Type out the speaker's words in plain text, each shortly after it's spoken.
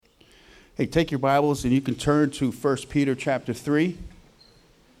Hey, take your Bibles and you can turn to 1 Peter chapter 3.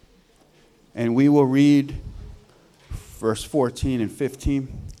 And we will read verse 14 and 15.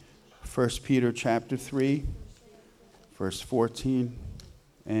 1 Peter chapter 3, verse 14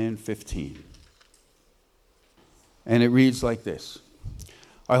 and 15. And it reads like this.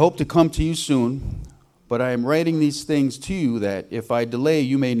 I hope to come to you soon, but I am writing these things to you that if I delay,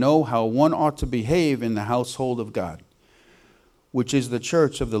 you may know how one ought to behave in the household of God, which is the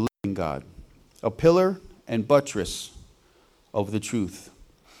church of the living God, a pillar and buttress of the truth.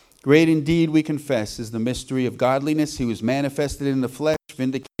 Great indeed, we confess, is the mystery of godliness. He was manifested in the flesh,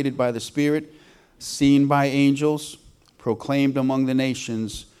 vindicated by the Spirit, seen by angels, proclaimed among the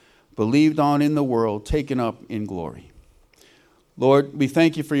nations, believed on in the world, taken up in glory. Lord, we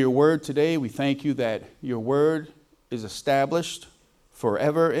thank you for your word today. We thank you that your word is established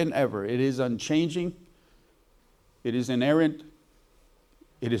forever and ever. It is unchanging. It is inerrant.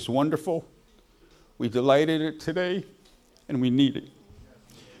 It is wonderful. We delight in it today, and we need it.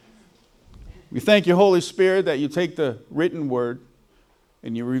 We thank you, Holy Spirit, that you take the written word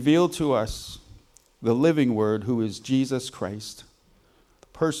and you reveal to us the living word, who is Jesus Christ, the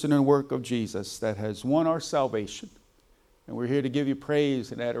person and work of Jesus that has won our salvation. And we're here to give you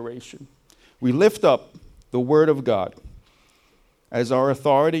praise and adoration. We lift up the word of God as our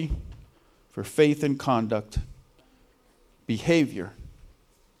authority for faith and conduct, behavior,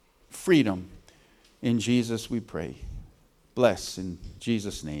 freedom. In Jesus we pray. Bless in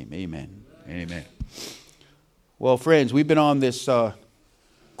Jesus' name. Amen. Amen. Well, friends, we've been on this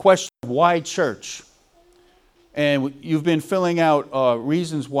question of why church. And you've been filling out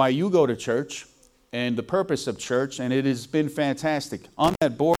reasons why you go to church and the purpose of church, and it has been fantastic. On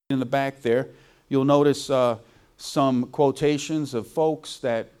that board in the back there, you'll notice some quotations of folks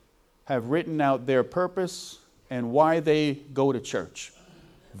that have written out their purpose and why they go to church.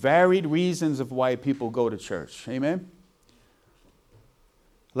 Varied reasons of why people go to church. Amen?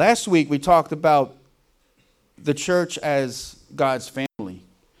 Last week, we talked about the church as God's family.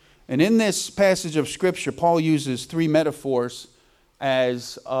 And in this passage of Scripture, Paul uses three metaphors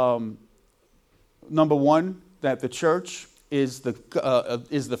as, number one, that the church is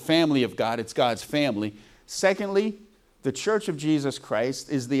the family of God. It's God's family. Secondly, the church of Jesus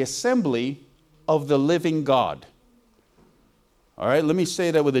Christ is the assembly of the living God. All right, let me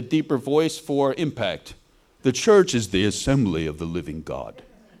say that with a deeper voice for impact. The church is the assembly of the living God.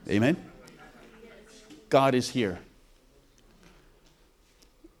 Amen? God is here.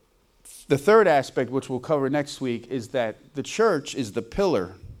 The third aspect, which we'll cover next week, is that the church is the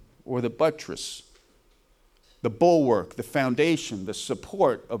pillar or the buttress, the bulwark, the foundation, the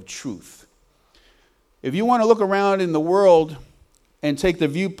support of truth. If you want to look around in the world and take the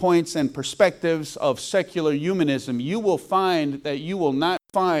viewpoints and perspectives of secular humanism, you will find that you will not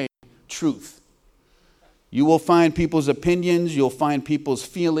find truth. You will find people's opinions. You'll find people's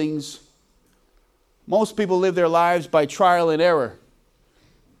feelings. Most people live their lives by trial and error.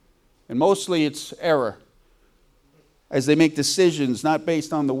 And mostly it's error. As they make decisions not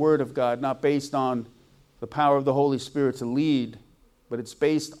based on the Word of God, not based on the power of the Holy Spirit to lead, but it's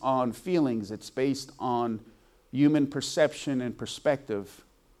based on feelings. It's based on human perception and perspective.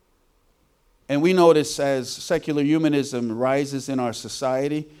 And we notice as secular humanism rises in our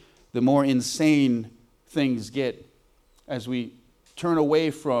society, the more insane things get as we turn away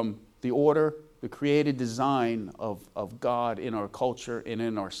from the order, the created design of God in our culture and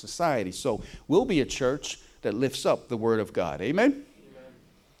in our society. So we'll be a church that lifts up the Word of God. Amen?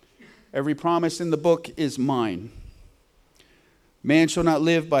 Amen. Every promise in the book is mine. Man shall not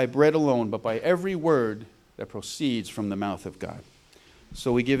live by bread alone, but by every word that proceeds from the mouth of God.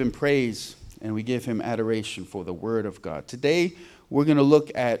 So we give him praise and we give him adoration for the Word of God. Today, we're going to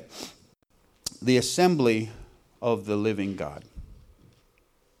look at the assembly of the living God.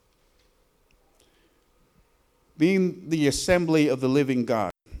 Being the assembly of the living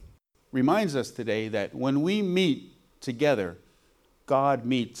God reminds us today that when we meet together, God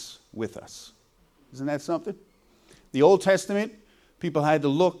meets with us. Isn't that something? The Old Testament, people had to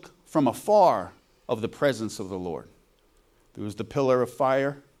look from afar of the presence of the Lord. There was the pillar of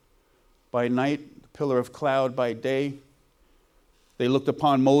fire by night, the pillar of cloud by day. They looked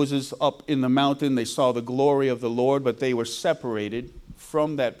upon Moses up in the mountain. They saw the glory of the Lord, but they were separated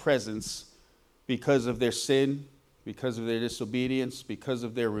from that presence because of their sin, because of their disobedience, because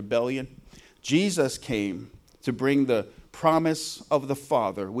of their rebellion. Jesus came to bring the promise of the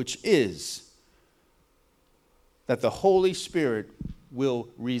Father, which is that the Holy Spirit will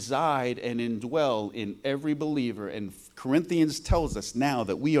reside and indwell in every believer. And Corinthians tells us now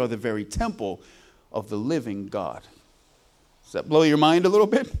that we are the very temple of the living God. Does that blow your mind a little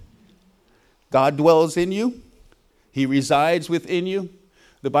bit? God dwells in you. He resides within you.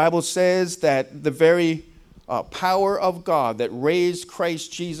 The Bible says that the very power of God that raised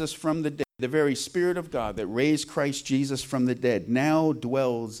Christ Jesus from the dead, the very Spirit of God that raised Christ Jesus from the dead, now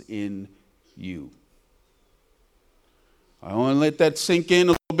dwells in you. I want to let that sink in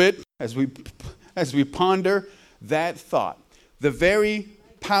a little bit as we ponder that thought. The very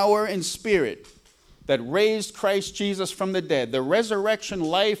power and Spirit that raised Christ Jesus from the dead, the resurrection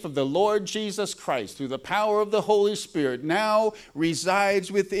life of the Lord Jesus Christ through the power of the Holy Spirit now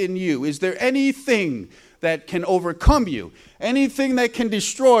resides within you. Is there anything that can overcome you, anything that can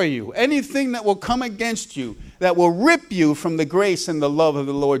destroy you, anything that will come against you, that will rip you from the grace and the love of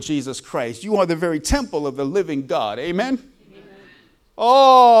the Lord Jesus Christ? You are the very temple of the living God. Amen? Amen.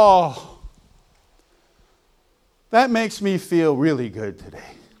 Oh, that makes me feel really good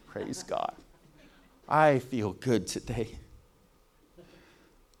today. Praise God. I feel good today.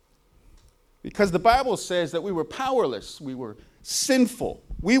 Because the Bible says that we were powerless, we were sinful,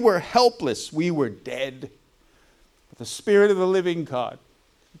 we were helpless, we were dead. But the Spirit of the living God,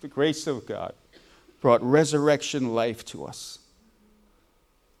 the grace of God, brought resurrection life to us.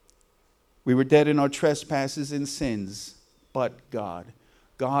 We were dead in our trespasses and sins, but God.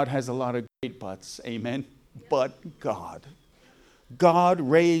 God has a lot of great buts, amen? But God. God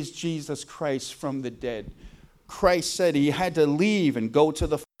raised Jesus Christ from the dead. Christ said he had to leave and go to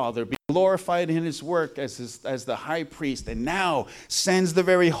the Father, be glorified in his work as the high priest, and now sends the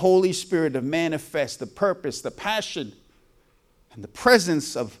very Holy Spirit to manifest the purpose, the passion, and the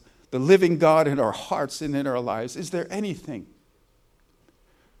presence of the living God in our hearts and in our lives. Is there anything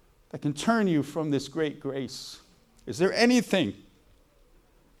that can turn you from this great grace? Is there anything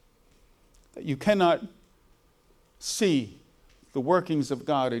that you cannot see the workings of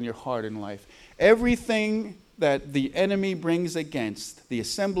God in your heart and life? Everything that the enemy brings against the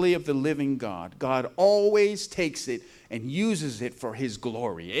assembly of the living God, God always takes it and uses it for his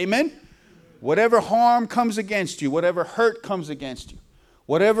glory. Amen? Whatever harm comes against you, whatever hurt comes against you,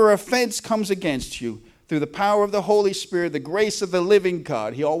 whatever offense comes against you, through the power of the Holy Spirit, the grace of the living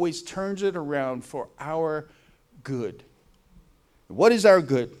God, he always turns it around for our good. What is our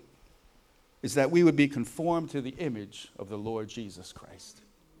good? Is that we would be conformed to the image of the Lord Jesus Christ.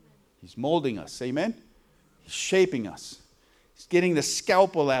 He's molding us, amen? He's shaping us. He's getting the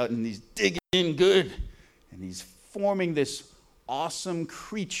scalpel out and he's digging in good. And he's forming this awesome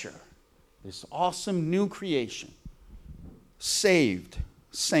creature, this awesome new creation, saved,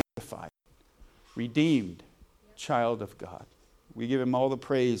 sanctified, redeemed, child of God. We give him all the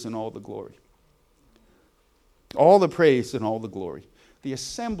praise and all the glory. All the praise and all the glory. The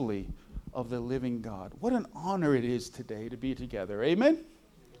assembly of the living God. What an honor it is today to be together. Amen?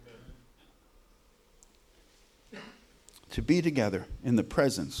 Amen. To be together in the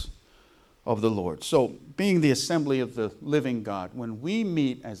presence of the Lord. So, being the assembly of the living God, when we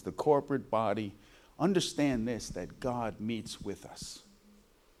meet as the corporate body, understand this, that God meets with us.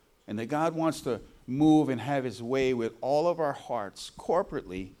 And that God wants to move and have his way with all of our hearts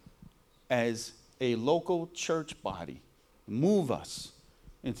corporately as a local church body. Move us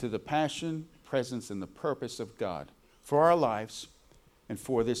into the passion, presence, and the purpose of God for our lives and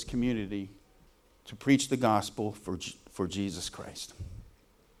for this community to preach the gospel for Jesus Christ.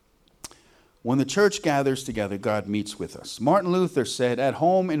 When the church gathers together, God meets with us. Martin Luther said, "At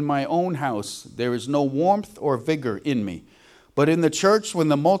home in my own house, there is no warmth or vigor in me. But in the church, when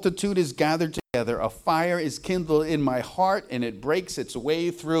the multitude is gathered together, a fire is kindled in my heart and it breaks its way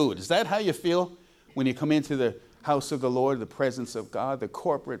through it." Is that how you feel when you come into the house of the Lord, the presence of God, the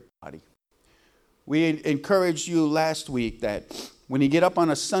corporate body? We encouraged you last week that when you get up on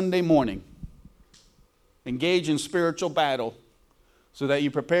a Sunday morning, engage in spiritual battle so that you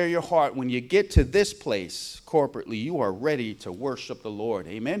prepare your heart. When you get to this place corporately, you are ready to worship the Lord.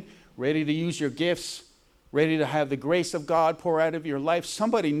 Amen? Ready to use your gifts, ready to have the grace of God pour out of your life.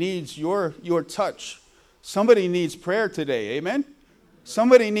 Somebody needs your touch. Somebody needs prayer today. Amen?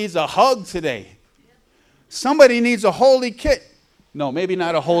 Somebody needs a hug today. Somebody needs a holy kiss. No, maybe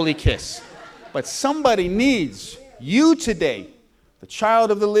not a holy kiss. But somebody needs you today, the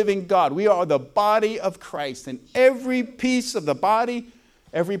child of the living God. We are the body of Christ. And every piece of the body,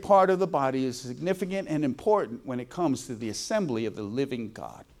 every part of the body is significant and important when it comes to the assembly of the living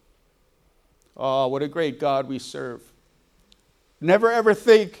God. Oh, what a great God we serve. Never ever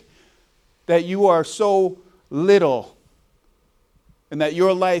think that you are so little and that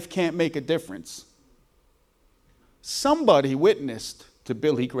your life can't make a difference. Somebody witnessed to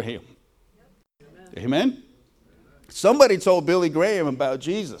Billy Graham. Amen? Somebody told Billy Graham about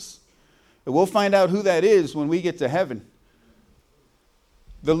Jesus. And we'll find out who that is when we get to heaven.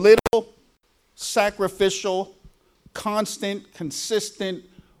 The little sacrificial, constant, consistent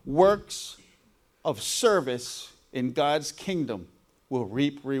works of service in God's kingdom will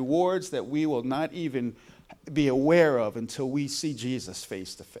reap rewards that we will not even be aware of until we see Jesus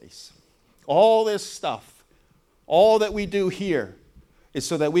face to face. All this stuff, all that we do here is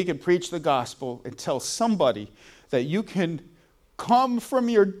so that we can preach the gospel and tell somebody that you can come from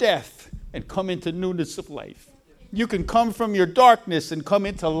your death and come into newness of life. You can come from your darkness and come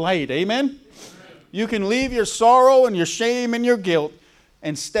into light. Amen? You can leave your sorrow and your shame and your guilt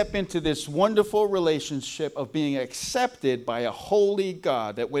and step into this wonderful relationship of being accepted by a holy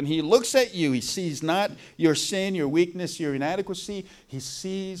God, that when he looks at you, he sees not your sin, your weakness, your inadequacy. He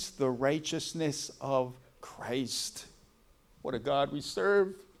sees the righteousness of Christ. What a God we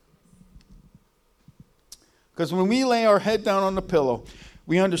serve. Because when we lay our head down on the pillow,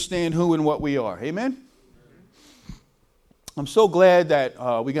 we understand who and what we are. Amen? I'm so glad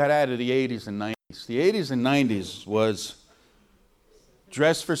that we got out of the 80s and 90s. The 80s and 90s was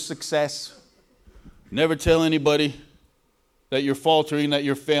dress for success. Never tell anybody that you're faltering, that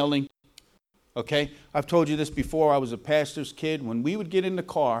you're failing. Okay? I've told you this before. I was a pastor's kid. When we would get in the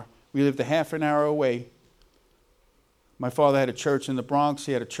car, we lived a half an hour away. My father had a church in the Bronx.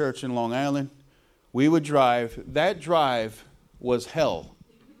 He had a church in Long Island. We would drive. That drive was hell.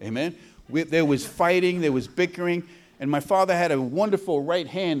 Amen? There was fighting. There was bickering. And my father had a wonderful right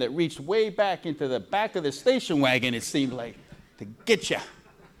hand that reached way back into the back of the station wagon, it seemed like, to get you.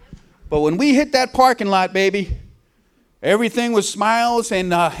 But when we hit that parking lot, baby, everything was smiles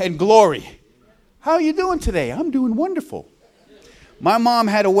and glory. How are you doing today? I'm doing wonderful. My mom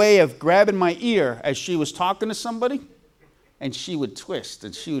had a way of grabbing my ear as she was talking to somebody, and she would twist,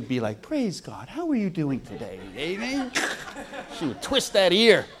 and she would be like, praise God, how are you doing today? Amen? She would twist that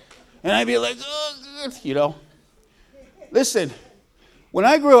ear, and I'd be like, oh, good, you know. Listen, when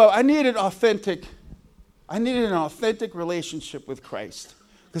I grew up, I needed an authentic relationship with Christ.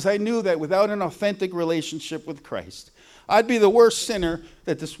 Because I knew that without an authentic relationship with Christ, I'd be the worst sinner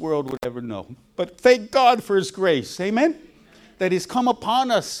that this world would ever know. But thank God for his grace, amen? That he's come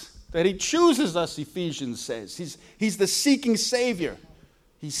upon us, that he chooses us, Ephesians says. He's the seeking Savior.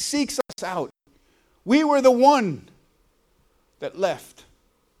 He seeks us out. We were the one that left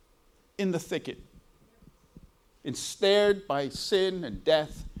in the thicket, ensnared by sin and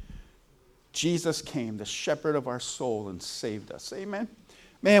death. Jesus came, the shepherd of our soul, and saved us. Amen?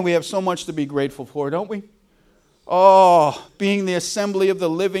 Man, we have so much to be grateful for, don't we? Oh, being the assembly of the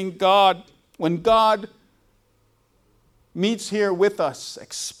living God. When God meets here with us,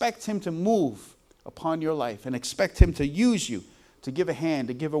 expect him to move upon your life and expect him to use you to give a hand,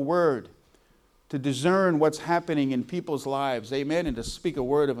 to give a word, to discern what's happening in people's lives. Amen? And to speak a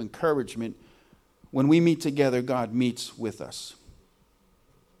word of encouragement. When we meet together, God meets with us.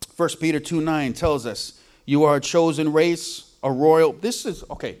 1 Peter 2:9 tells us, you are a chosen race, a royal. This is,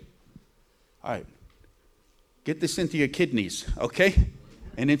 okay. All right. Get this into your kidneys, okay?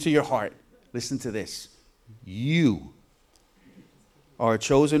 And into your heart. Listen to this. You are a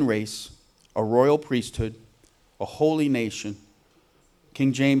chosen race, a royal priesthood, a holy nation.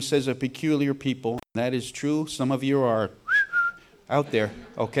 King James says a peculiar people. That is true. Some of you are out there,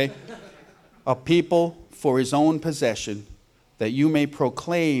 okay? A people for his own possession, that you may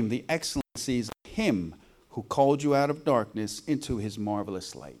proclaim the excellencies of him who called you out of darkness into his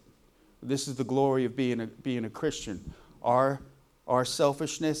marvelous light. This is the glory of being a Christian. Our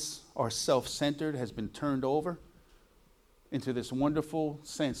selfishness, our self-centered has been turned over into this wonderful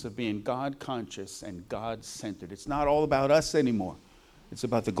sense of being God-conscious and God-centered. It's not all about us anymore. It's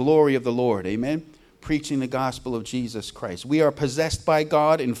about the glory of the Lord. Amen? Preaching the gospel of Jesus Christ. We are possessed by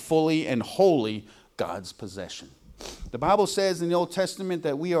God and fully and wholly God's possession. The Bible says in the Old Testament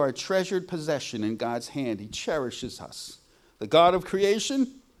that we are a treasured possession in God's hand. He cherishes us. The God of creation,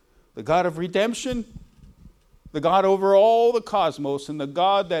 the God of redemption, the God over all the cosmos, and the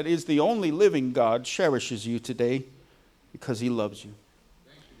God that is the only living God cherishes you today because he loves you.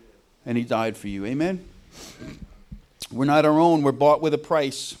 And he died for you. Amen? We're not our own. We're bought with a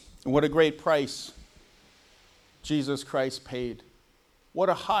price. And what a great price Jesus Christ paid. What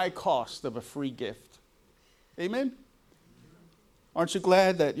a high cost of a free gift. Amen? Aren't you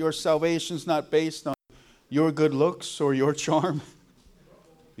glad that your salvation's not based on your good looks or your charm,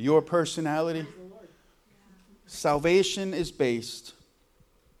 your personality? Salvation is based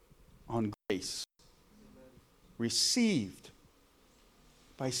on grace, received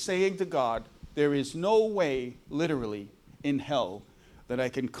by saying to God, there is no way, literally, in hell that I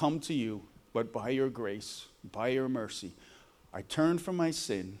can come to you but by your grace, by your mercy. I turn from my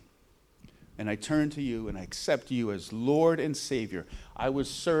sin and I turn to you and I accept you as Lord and Savior. I was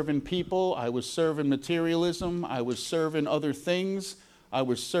serving people. I was serving materialism. I was serving other things. I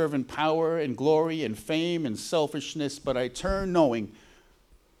was serving power and glory and fame and selfishness, but I turn knowing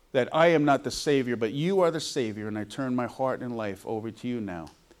that I am not the Savior, but you are the Savior, and I turn my heart and life over to you now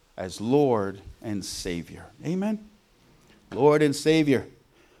as Lord and Savior. Amen? Lord and Savior.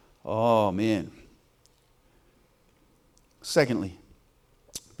 Oh, man. Secondly,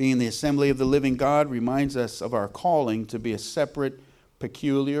 being the assembly of the living God reminds us of our calling to be a separate,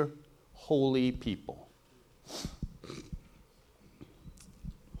 peculiar, holy people.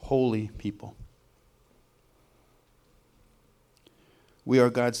 Holy people. We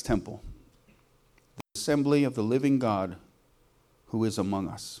are God's temple, the assembly of the living God who is among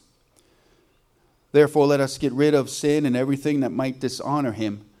us. Therefore, let us get rid of sin and everything that might dishonor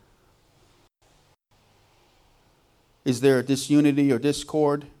him. Is there disunity or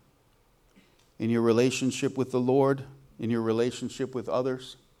discord in your relationship with the Lord, in your relationship with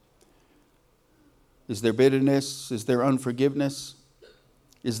others? Is there bitterness? Is there unforgiveness?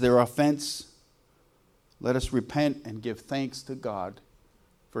 Is there offense? Let us repent and give thanks to God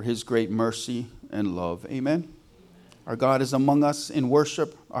for his great mercy and love. Amen. Our God is among us in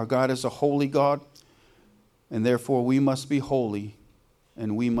worship. Our God is a holy God, and therefore we must be holy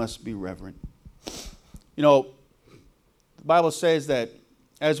and we must be reverent. You know, the Bible says that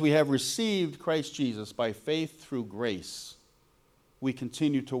as we have received Christ Jesus by faith through grace, we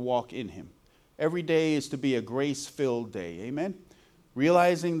continue to walk in him. Every day is to be a grace-filled day. Amen.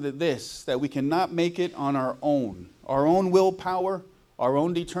 Realizing that we cannot make it on our own willpower, our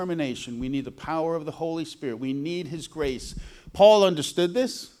own determination. We need the power of the Holy Spirit. We need his grace. Paul understood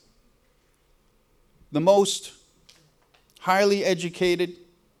this. The most highly educated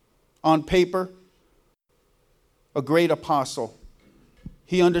on paper, a great apostle.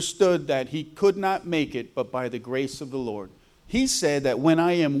 He understood that he could not make it but by the grace of the Lord. He said that when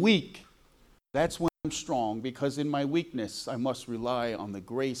I am weak, that's when I'm strong, because in my weakness I must rely on the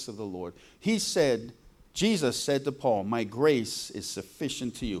grace of the Lord. Jesus said to Paul, my grace is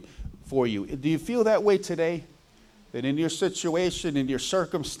sufficient for you. Do you feel that way today? That in your situation, in your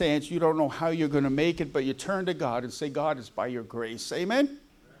circumstance, you don't know how you're going to make it, but you turn to God and say, God, it's by your grace. Amen?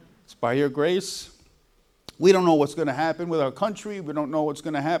 It's by your grace. We don't know what's going to happen with our country. We don't know what's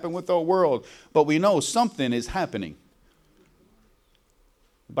going to happen with our world, but we know something is happening.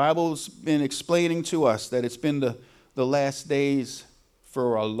 The Bible's been explaining to us that it's been the last days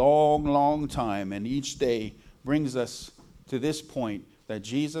for a long, long time, and each day brings us to this point that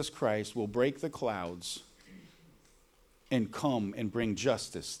Jesus Christ will break the clouds and come and bring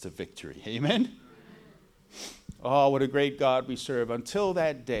justice to victory. Amen? Oh, what a great God we serve. Until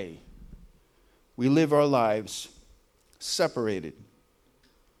that day, we live our lives separated,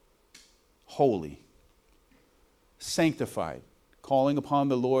 holy, sanctified, calling upon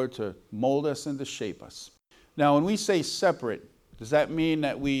the Lord to mold us and to shape us. Now, when we say separate, does that mean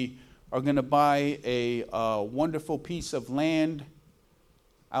that we are going to buy a wonderful piece of land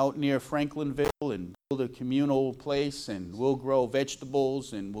out near Franklinville and build a communal place and we'll grow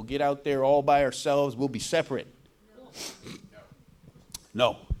vegetables and we'll get out there all by ourselves? We'll be separate.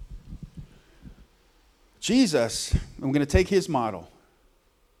 No. Jesus, I'm going to take his model.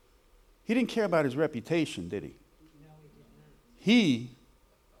 He didn't care about his reputation, did he? He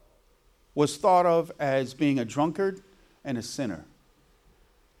was thought of as being a drunkard and a sinner.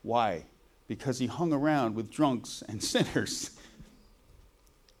 Why? Because he hung around with drunks and sinners.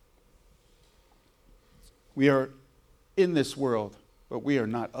 We are in this world, but we are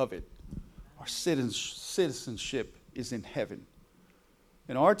not of it. Our citizenship is in heaven.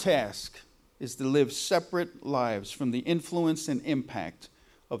 And our task is to live separate lives from the influence and impact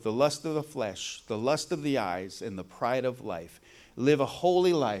of the lust of the flesh, the lust of the eyes, and the pride of life. Live a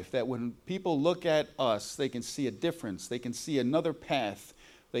holy life that when people look at us, they can see a difference. They can see another path.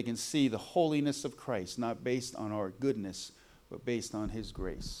 They can see the holiness of Christ, not based on our goodness, but based on his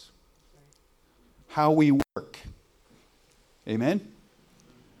grace. How we work. Amen?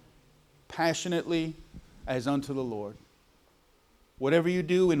 Passionately as unto the Lord. Whatever you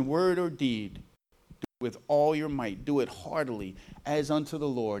do in word or deed, do it with all your might. Do it heartily as unto the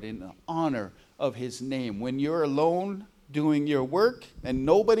Lord in the honor of his name. When you're alone doing your work and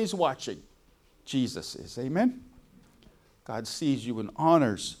nobody's watching, Jesus is. Amen? God sees you and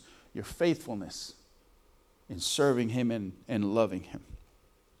honors your faithfulness in serving him and loving him.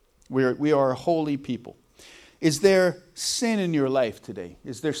 We are a holy people. Is there sin in your life today?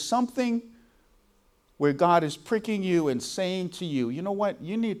 Is there something where God is pricking you and saying to you, you know what,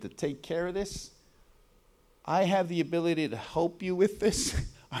 you need to take care of this? I have the ability to help you with this.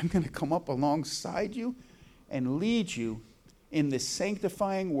 I'm going to come up alongside you and lead you in the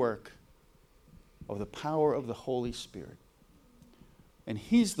sanctifying work of the power of the Holy Spirit. And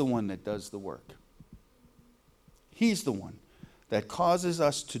he's the one that does the work. He's the one that causes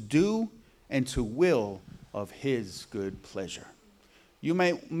us to do and to will of his good pleasure. You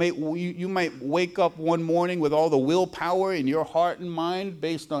might wake up one morning with all the willpower in your heart and mind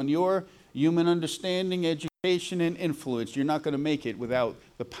based on your human understanding, education, and influence. You're not going to make it without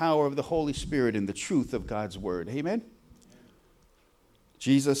the power of the Holy Spirit and the truth of God's word. Amen?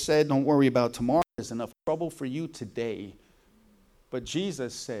 Jesus said, don't worry about tomorrow. There's enough trouble for you today. But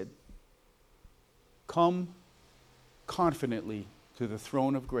Jesus said, come confidently to the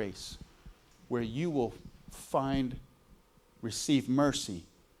throne of grace where you will receive mercy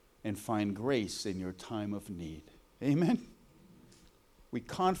and find grace in your time of need. Amen? We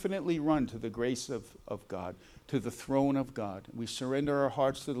confidently run to the grace of God, to the throne of God. We surrender our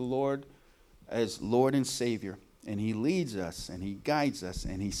hearts to the Lord as Lord and Savior. And he leads us, and he guides us,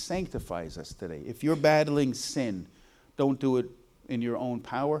 and he sanctifies us today. If you're battling sin, don't do it in your own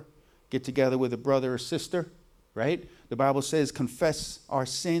power. Get together with a brother or sister, right? The Bible says, confess our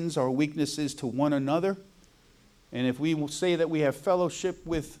sins, our weaknesses to one another. And if we will say that we have fellowship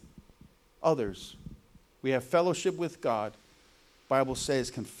with others, we have fellowship with God, the Bible says,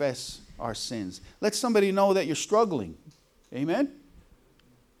 confess our sins. Let somebody know that you're struggling. Amen?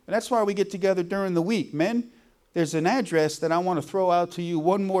 And that's why we get together during the week. Men, there's an address that I want to throw out to you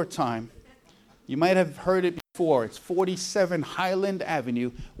one more time. You might have heard it before. It's 47 Highland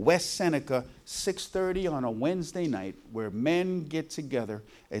Avenue, West Seneca, 6:30 on a Wednesday night, where men get together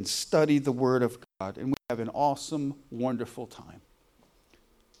and study the Word of God. And we have an awesome, wonderful time.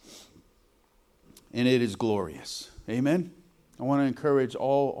 And it is glorious. Amen? I want to encourage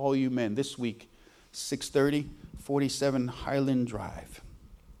all you men this week, 6:30, 47 Highland Drive.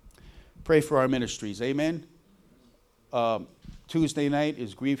 Pray for our ministries. Amen? Tuesday night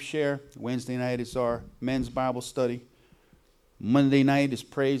is Grief Share. Wednesday night is our men's Bible study. Monday night is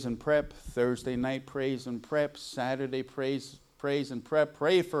Praise and Prep. Thursday night, Praise and Prep. Saturday, Praise and Prep.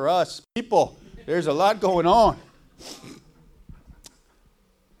 Pray for us, people. There's a lot going on.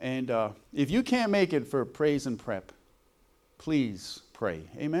 And if you can't make it for Praise and Prep, please pray.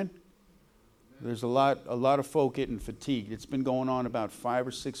 Amen? There's a lot of folk getting fatigued. It's been going on about 5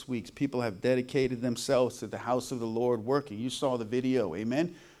 or 6 weeks. People have dedicated themselves to the house of the Lord working. You saw the video,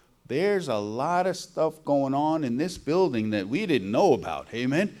 amen? There's a lot of stuff going on in this building that we didn't know about,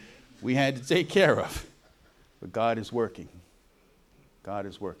 amen? We had to take care of. But God is working. God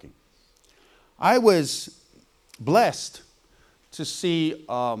is working. I was blessed to see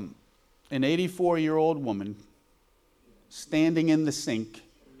an 84-year-old woman standing in the sink,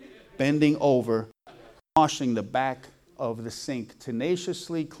 bending over, washing the back of the sink,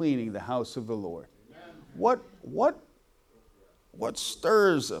 tenaciously cleaning the house of the Lord. What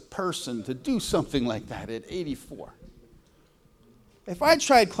stirs a person to do something like that at 84? If I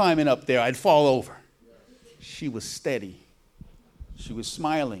tried climbing up there, I'd fall over. She was steady. She was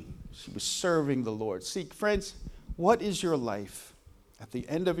smiling. She was serving the Lord. See, friends, what is your life? At the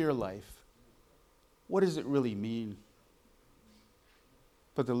end of your life, what does it really mean?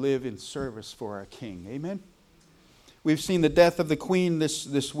 But to live in service for our King. Amen? We've seen the death of the Queen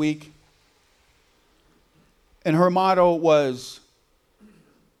this week. And her motto was,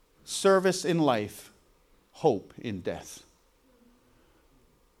 service in life, hope in death.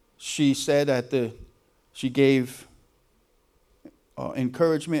 She said she gave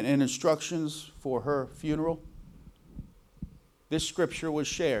encouragement and instructions for her funeral. This scripture was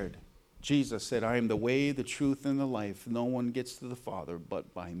shared. Jesus said, I am the way, the truth, and the life. No one gets to the Father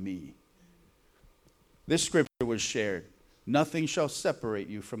but by me. This scripture was shared. Nothing shall separate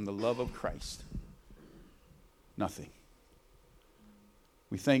you from the love of Christ. Nothing.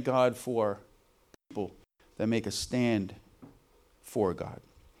 We thank God for people that make a stand for God.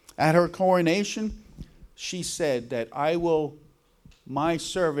 At her coronation, she said that my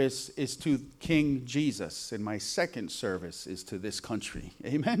service is to King Jesus, and my second service is to this country.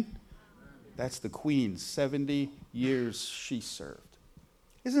 Amen? That's the Queen, 70 years she served.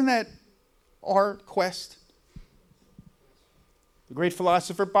 Isn't that our quest? The great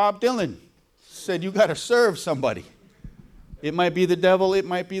philosopher Bob Dylan said, you got to serve somebody. It might be the devil, it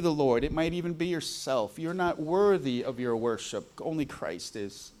might be the Lord, it might even be yourself. You're not worthy of your worship. Only Christ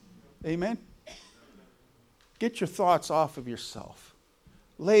is. Amen? Get your thoughts off of yourself.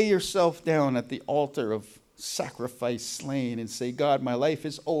 Lay yourself down at the altar of sacrifice slain and say, God, my life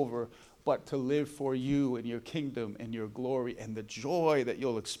is over, but to live for you and your kingdom and your glory, and the joy that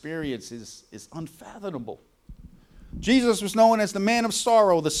you'll experience is unfathomable. Jesus was known as the man of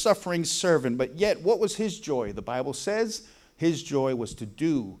sorrow, the suffering servant. But yet, what was his joy? The Bible says his joy was to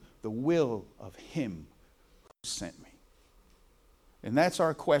do the will of him who sent me. And that's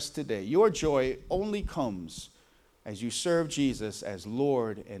our quest today. Your joy only comes as you serve Jesus as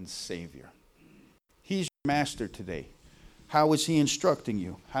Lord and Savior. He's your master today. How is he instructing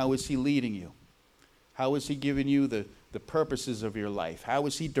you? How is he leading you? How is he giving you the purposes of your life? How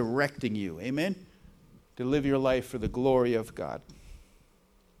is he directing you? Amen? To live your life for the glory of God.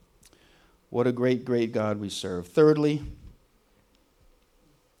 What a great, great God we serve. Thirdly,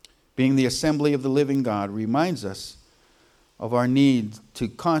 being the assembly of the living God reminds us of our need to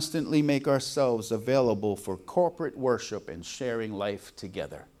constantly make ourselves available for corporate worship and sharing life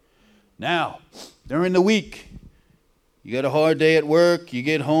together. Now, during the week, you got a hard day at work, you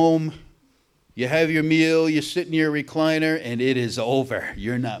get home, you have your meal, you sit in your recliner, and it is over.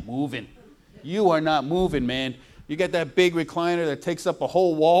 You're not moving. You are not moving, man. You got that big recliner that takes up a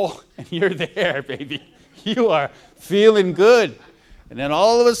whole wall, and you're there, baby. You are feeling good. And then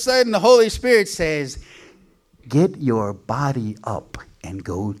all of a sudden, the Holy Spirit says, get your body up and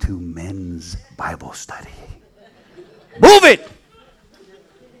go to men's Bible study. Move it!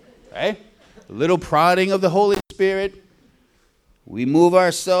 Right? A little prodding of the Holy Spirit. We move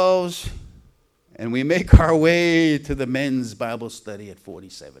ourselves and we make our way to the men's Bible study at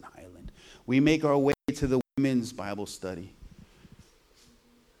 47 Highland. We make our way to the women's Bible study.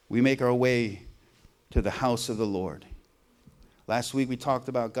 We make our way to the house of the Lord. Last week we talked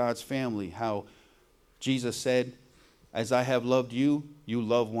about God's family, how Jesus said, as I have loved you, you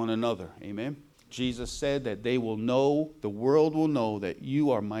love one another. Amen. Jesus said that they will know, the world will know that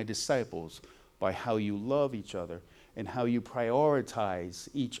you are my disciples by how you love each other and how you prioritize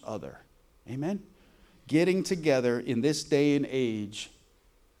each other. Amen. Getting together in this day and age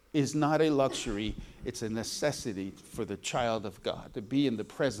is not a luxury. It's a necessity for the child of God to be in the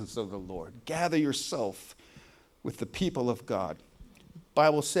presence of the Lord. Gather yourself with the people of God. The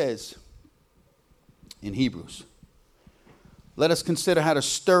Bible says in Hebrews, let us consider how to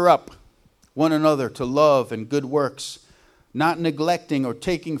stir up one another to love and good works, not neglecting or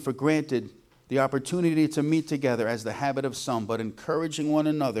taking for granted the opportunity to meet together as the habit of some, but encouraging one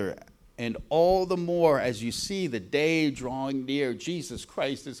another, and all the more as you see the day drawing near. Jesus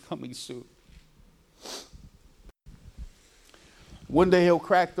Christ is coming soon. One day he'll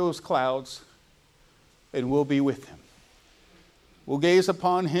crack those clouds and we'll be with him. We'll gaze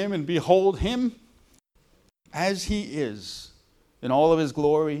upon him and behold him as he is in all of his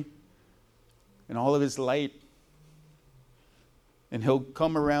glory, in all of his light. And he'll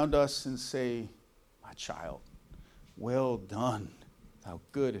come around us and say, my child, well done, thou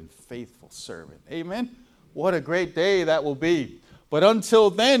good and faithful servant. Amen. What a great day that will be. But until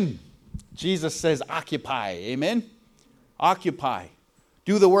then, Jesus says, occupy. Amen. Occupy.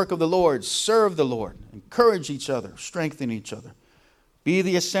 Do the work of the Lord. Serve the Lord. Encourage each other. Strengthen each other. Be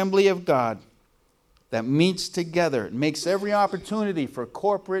the assembly of God that meets together. It makes every opportunity for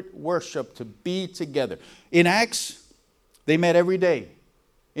corporate worship to be together. In Acts, they met every day.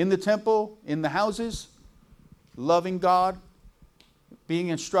 In the temple, in the houses, loving God, being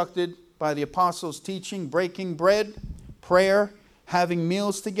instructed by the apostles' teaching, breaking bread, prayer, having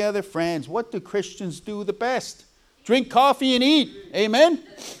meals together. Friends, what do Christians do the best? Drink coffee and eat. Amen?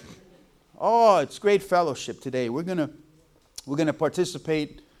 Oh, it's great fellowship today. We're gonna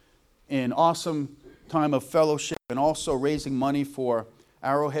participate in awesome time of fellowship and also raising money for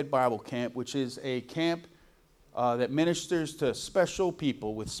Arrowhead Bible Camp, which is a camp that ministers to special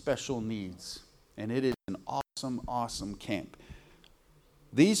people with special needs. And it is an awesome, awesome camp.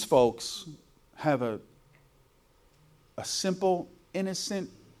 These folks have a simple, innocent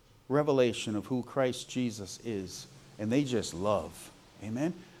revelation of who Christ Jesus is, and they just love.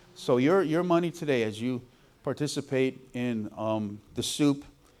 Amen? So your money today, as you participate in the soup,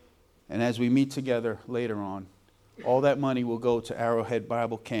 and as we meet together later on, all that money will go to Arrowhead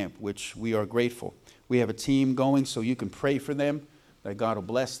Bible Camp, which we are grateful. We have a team going, so you can pray for them, that God will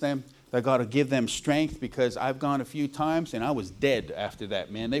bless them, that God will give them strength, because I've gone a few times and I was dead after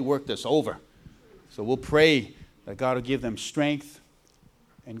that, man. They worked us over. So we'll pray that God will give them strength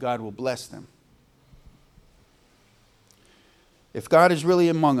and God will bless them. If God is really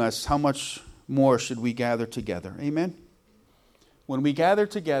among us, how much more should we gather together? Amen? When we gather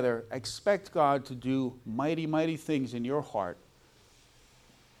together, expect God to do mighty, mighty things in your heart.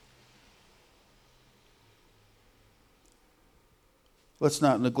 Let's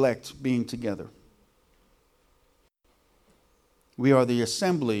not neglect being together. We are the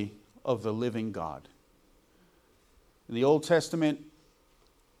assembly of the living God. In the Old Testament,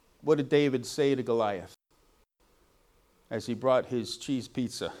 what did David say to Goliath? as he brought his cheese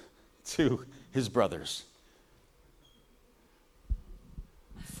pizza to his brothers.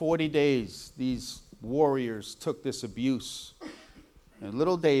 40 days, these warriors took this abuse. And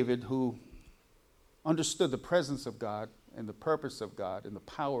little David, who understood the presence of God and the purpose of God and the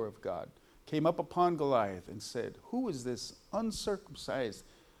power of God, came up upon Goliath and said, "Who is this uncircumcised,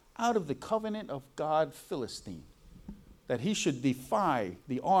 out of the covenant of God Philistine, that he should defy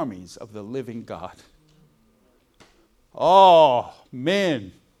the armies of the living God?" Oh,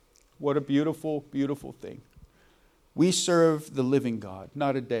 man, what a beautiful, beautiful thing. We serve the living God,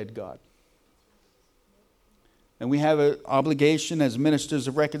 not a dead God. And we have an obligation as ministers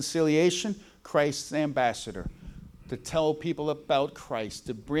of reconciliation, Christ's ambassador, to tell people about Christ,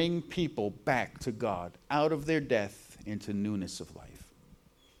 to bring people back to God, out of their death into newness of life.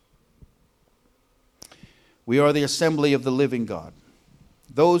 We are the assembly of the living God.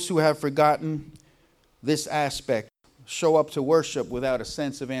 Those who have forgotten this aspect show up to worship without a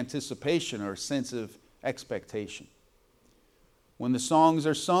sense of anticipation or a sense of expectation. When the songs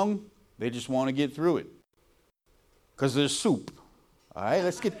are sung, they just want to get through it. Because there's soup. All right,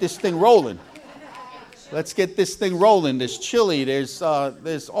 let's get this thing rolling. Let's get this thing rolling. There's chili. There's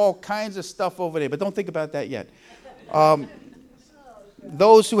all kinds of stuff over there. But don't think about that yet.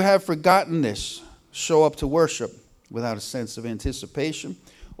 Those who have forgotten this show up to worship without a sense of anticipation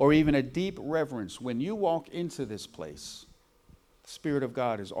or even a deep reverence. When you walk into this place, the Spirit of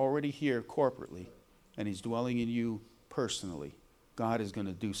God is already here corporately, and He's dwelling in you personally. God is going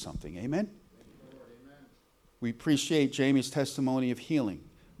to do something. Amen? We appreciate Jamie's testimony of healing.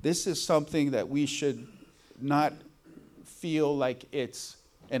 This is something that we should not feel like it's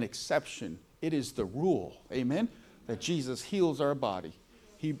an exception. It is the rule. Amen? That Jesus heals our body.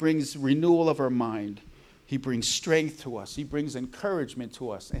 He brings renewal of our mind. He brings strength to us. He brings encouragement to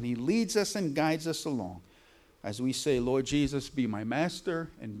us. And He leads us and guides us along. As we say, "Lord Jesus, be my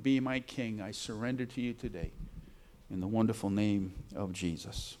master and be my king. I surrender to you today." In the wonderful name of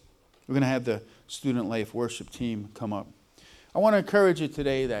Jesus. We're going to have the Student Life worship team come up. I want to encourage you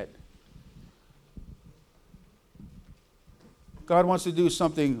today that God wants to do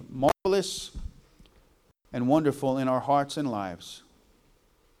something marvelous and wonderful in our hearts and lives.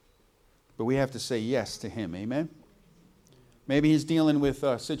 But we have to say yes to Him. Amen? Maybe He's dealing with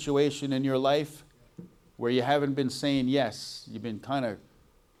a situation in your life where you haven't been saying yes. You've been kind of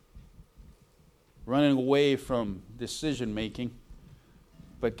running away from decision making.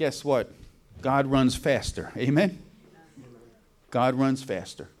 But guess what? God runs faster. Amen? God runs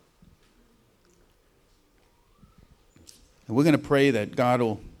faster. And we're going to pray that God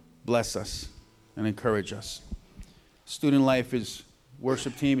will bless us and encourage us. Student Life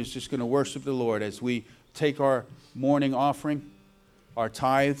worship team is just going to worship the Lord as we take our morning offering, our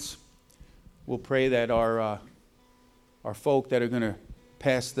tithes. We'll pray that our folk that are going to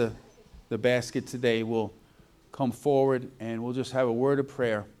pass the basket today will come forward, and we'll just have a word of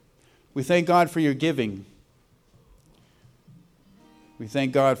prayer. We thank God for your giving. We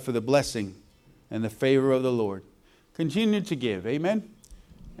thank God for the blessing and the favor of the Lord. Continue to give, amen?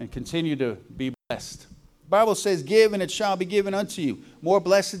 And continue to be blessed. The Bible says, "Give, and it shall be given unto you." More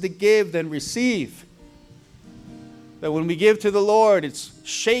blessed to give than receive. That when we give to the Lord, it's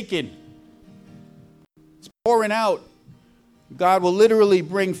shaken. It's pouring out. God will literally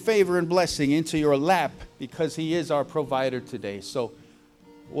bring favor and blessing into your lap because He is our provider today. So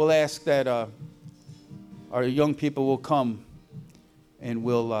we'll ask that our young people will come and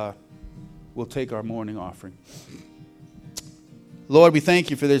we'll take our morning offering. Lord, we thank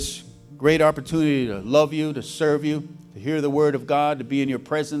you for this great opportunity to love you, to serve you, to hear the word of God, to be in your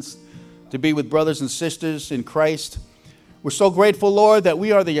presence, to be with brothers and sisters in Christ. We're so grateful, Lord, that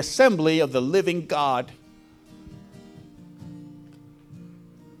we are the assembly of the living God.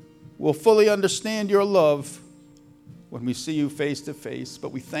 We'll fully understand your love when we see you face to face,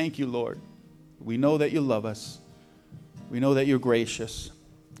 but we thank you, Lord. We know that you love us. We know that you're gracious.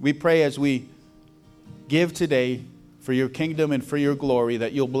 We pray as we give today for your kingdom and for your glory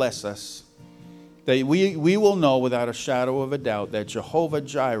that you'll bless us, that we will know without a shadow of a doubt that Jehovah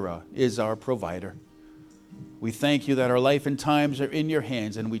Jireh is our provider. We thank you that our life and times are in your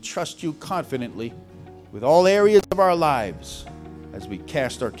hands, and we trust you confidently with all areas of our lives as we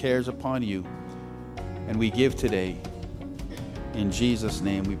cast our cares upon you. And we give today. In Jesus'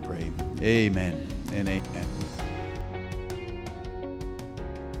 name we pray. Amen and amen.